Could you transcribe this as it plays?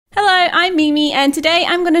I'm Mimi, and today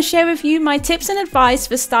I'm going to share with you my tips and advice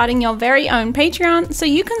for starting your very own Patreon so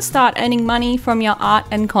you can start earning money from your art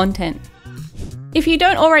and content. If you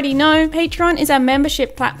don't already know, Patreon is a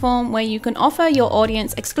membership platform where you can offer your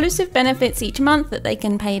audience exclusive benefits each month that they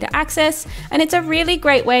can pay to access, and it's a really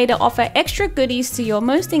great way to offer extra goodies to your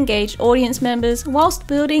most engaged audience members whilst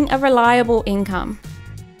building a reliable income.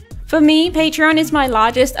 For me, Patreon is my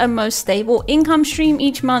largest and most stable income stream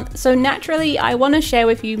each month, so naturally I want to share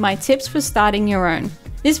with you my tips for starting your own.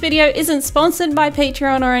 This video isn't sponsored by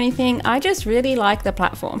Patreon or anything, I just really like the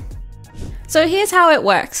platform. So here's how it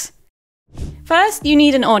works. First, you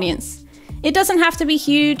need an audience. It doesn't have to be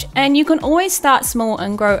huge, and you can always start small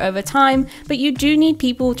and grow over time, but you do need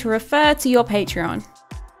people to refer to your Patreon.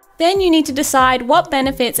 Then you need to decide what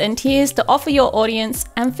benefits and tiers to offer your audience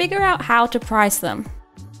and figure out how to price them.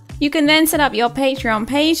 You can then set up your Patreon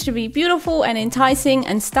page to be beautiful and enticing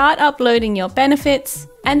and start uploading your benefits,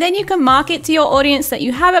 and then you can market to your audience that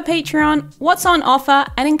you have a Patreon, what's on offer,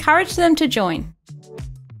 and encourage them to join.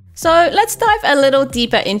 So let's dive a little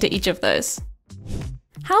deeper into each of those.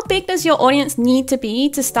 How big does your audience need to be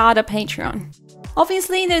to start a Patreon?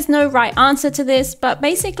 Obviously, there's no right answer to this, but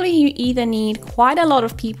basically you either need quite a lot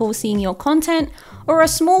of people seeing your content or a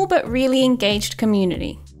small but really engaged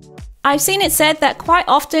community. I've seen it said that quite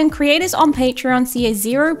often creators on Patreon see a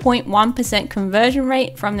 0.1% conversion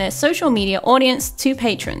rate from their social media audience to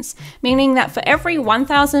patrons, meaning that for every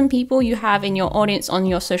 1,000 people you have in your audience on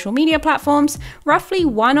your social media platforms, roughly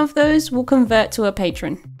one of those will convert to a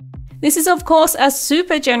patron. This is of course a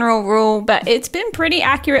super general rule, but it's been pretty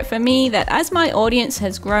accurate for me that as my audience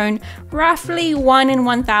has grown, roughly 1 in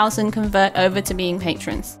 1,000 convert over to being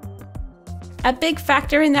patrons. A big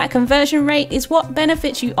factor in that conversion rate is what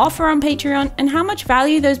benefits you offer on Patreon and how much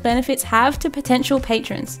value those benefits have to potential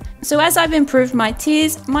patrons. So as I've improved my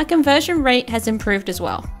tiers, my conversion rate has improved as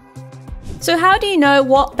well. So how do you know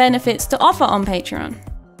what benefits to offer on Patreon?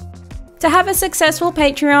 To have a successful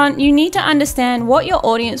Patreon, you need to understand what your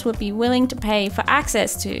audience would be willing to pay for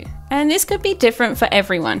access to, and this could be different for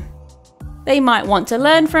everyone. They might want to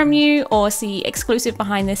learn from you, or see exclusive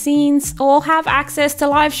behind the scenes, or have access to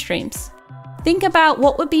live streams. Think about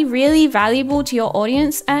what would be really valuable to your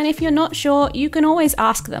audience, and if you're not sure, you can always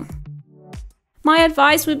ask them. My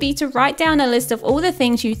advice would be to write down a list of all the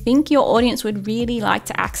things you think your audience would really like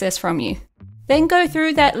to access from you. Then go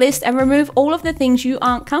through that list and remove all of the things you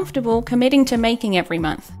aren't comfortable committing to making every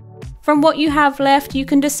month. From what you have left, you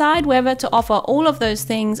can decide whether to offer all of those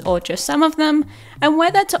things or just some of them, and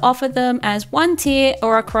whether to offer them as one tier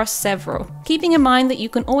or across several, keeping in mind that you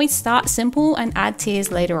can always start simple and add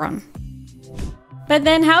tiers later on. But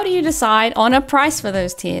then how do you decide on a price for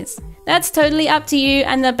those tiers? That's totally up to you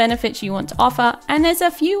and the benefits you want to offer, and there's a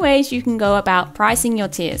few ways you can go about pricing your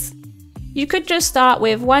tiers. You could just start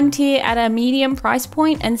with one tier at a medium price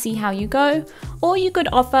point and see how you go, or you could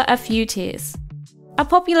offer a few tiers. A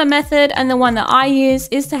popular method, and the one that I use,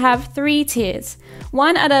 is to have 3 tiers.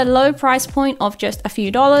 One at a low price point of just a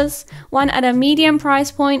few dollars, one at a medium price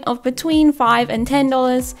point of between $5 and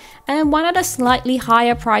 $10, and one at a slightly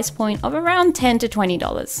higher price point of around $10 to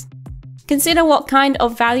 $20. Consider what kind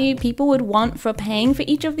of value people would want for paying for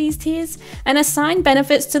each of these tiers, and assign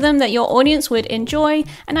benefits to them that your audience would enjoy,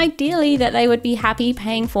 and ideally that they would be happy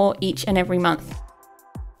paying for each and every month.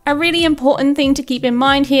 A really important thing to keep in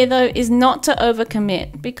mind here though is not to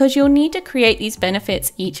overcommit, because you'll need to create these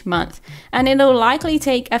benefits each month, and it'll likely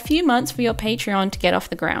take a few months for your Patreon to get off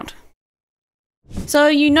the ground. So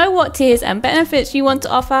you know what tiers and benefits you want to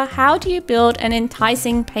offer. How do you build an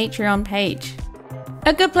enticing Patreon page?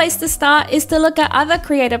 A good place to start is to look at other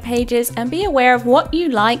creator pages and be aware of what you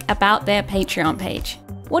like about their Patreon page.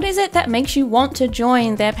 What is it that makes you want to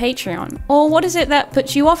join their Patreon? Or what is it that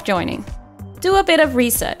puts you off joining? Do a bit of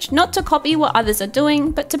research, not to copy what others are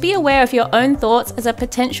doing, but to be aware of your own thoughts as a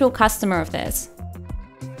potential customer of theirs.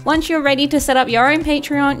 Once you're ready to set up your own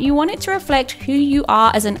Patreon, you want it to reflect who you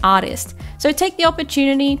are as an artist. So take the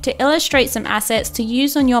opportunity to illustrate some assets to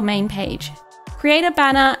use on your main page. Create a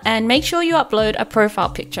banner and make sure you upload a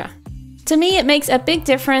profile picture. To me, it makes a big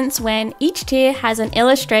difference when each tier has an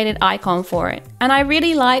illustrated icon for it. And I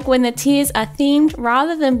really like when the tiers are themed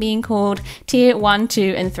rather than being called tier 1,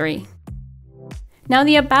 2, and 3. Now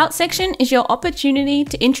the About section is your opportunity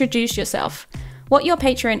to introduce yourself, what your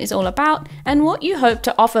Patreon is all about, and what you hope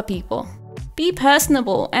to offer people. Be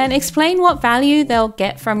personable and explain what value they'll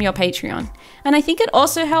get from your Patreon. And I think it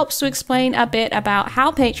also helps to explain a bit about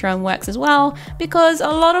how Patreon works as well, because a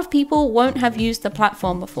lot of people won't have used the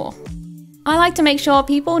platform before. I like to make sure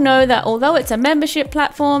people know that although it's a membership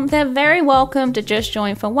platform, they're very welcome to just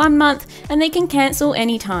join for 1 month and they can cancel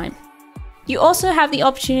anytime. You also have the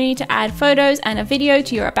opportunity to add photos and a video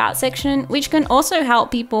to your About section, which can also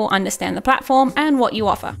help people understand the platform and what you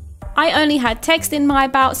offer. I only had text in my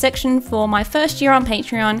About section for my first year on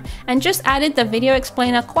Patreon and just added the video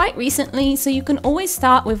explainer quite recently, so you can always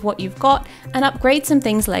start with what you've got and upgrade some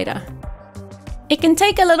things later. It can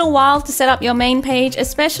take a little while to set up your main page,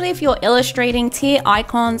 especially if you're illustrating tier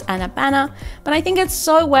icons and a banner, but I think it's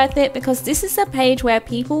so worth it because this is a page where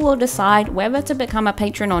people will decide whether to become a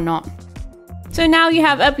patron or not. So now you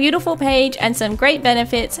have a beautiful page and some great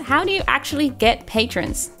benefits. How do you actually get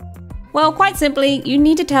patrons? Well, quite simply, you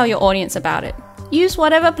need to tell your audience about it. Use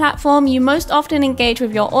whatever platform you most often engage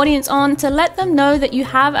with your audience on to let them know that you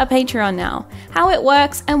have a Patreon now, how it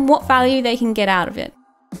works, and what value they can get out of it.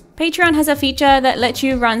 Patreon has a feature that lets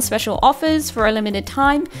you run special offers for a limited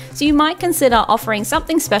time, so you might consider offering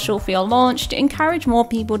something special for your launch to encourage more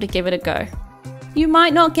people to give it a go. You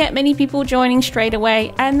might not get many people joining straight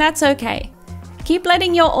away, and that's okay. Keep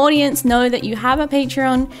letting your audience know that you have a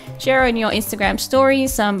Patreon, share in your Instagram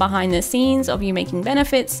stories some behind the scenes of you making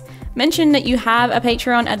benefits, mention that you have a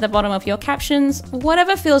Patreon at the bottom of your captions,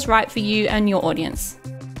 whatever feels right for you and your audience.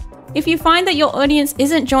 If you find that your audience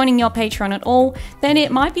isn't joining your Patreon at all, then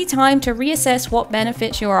it might be time to reassess what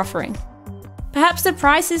benefits you're offering. Perhaps the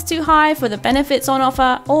price is too high for the benefits on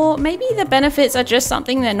offer, or maybe the benefits are just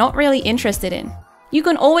something they're not really interested in. You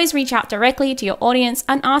can always reach out directly to your audience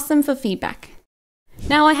and ask them for feedback.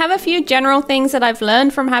 Now, I have a few general things that I've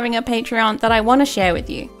learned from having a Patreon that I want to share with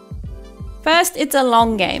you. First, it's a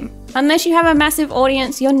long game. Unless you have a massive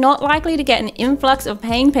audience, you're not likely to get an influx of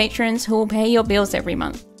paying patrons who will pay your bills every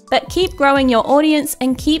month. But keep growing your audience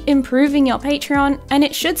and keep improving your Patreon, and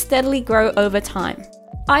it should steadily grow over time.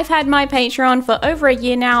 I've had my Patreon for over a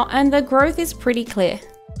year now, and the growth is pretty clear.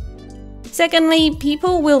 Secondly,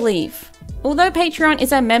 people will leave. Although Patreon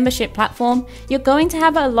is a membership platform, you're going to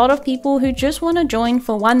have a lot of people who just want to join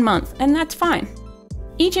for 1 month, and that's fine.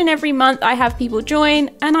 Each and every month I have people join,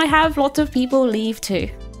 and I have lots of people leave too.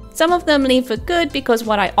 Some of them leave for good because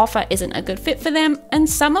what I offer isn't a good fit for them, and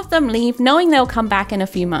some of them leave knowing they'll come back in a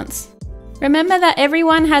few months. Remember that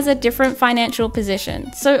everyone has a different financial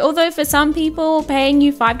position, so although for some people paying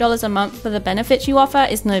you $5 a month for the benefits you offer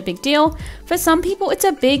is no big deal, for some people it's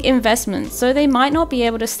a big investment, so they might not be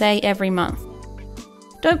able to stay every month.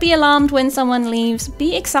 Don't be alarmed when someone leaves,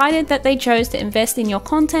 be excited that they chose to invest in your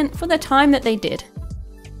content for the time that they did.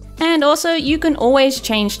 And also, you can always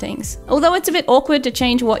change things. Although it's a bit awkward to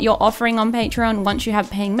change what you're offering on Patreon once you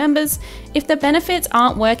have paying members, if the benefits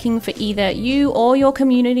aren't working for either you or your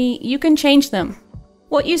community, you can change them.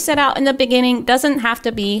 What you set out in the beginning doesn't have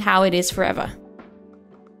to be how it is forever.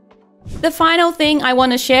 The final thing I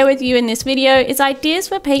want to share with you in this video is ideas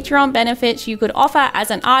for Patreon benefits you could offer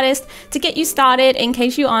as an artist to get you started in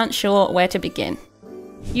case you aren't sure where to begin.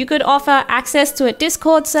 You could offer access to a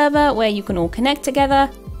Discord server where you can all connect together,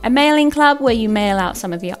 a mailing club where you mail out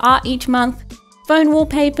some of your art each month, phone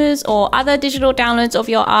wallpapers or other digital downloads of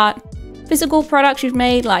your art, physical products you've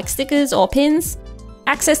made like stickers or pins,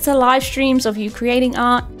 access to live streams of you creating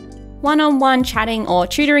art, one-on-one chatting or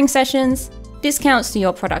tutoring sessions, discounts to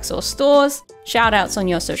your products or stores, shoutouts on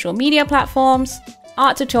your social media platforms,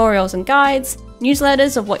 art tutorials and guides,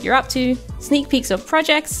 newsletters of what you're up to, sneak peeks of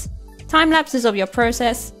projects, time lapses of your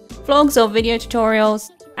process, vlogs or video tutorials,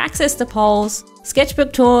 access to polls,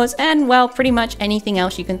 sketchbook tours, and well, pretty much anything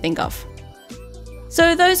else you can think of.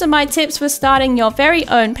 So those are my tips for starting your very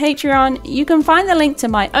own Patreon. You can find the link to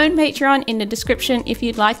my own Patreon in the description if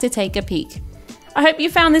you'd like to take a peek. I hope you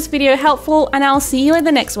found this video helpful, and I'll see you in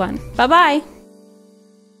the next one. Bye bye!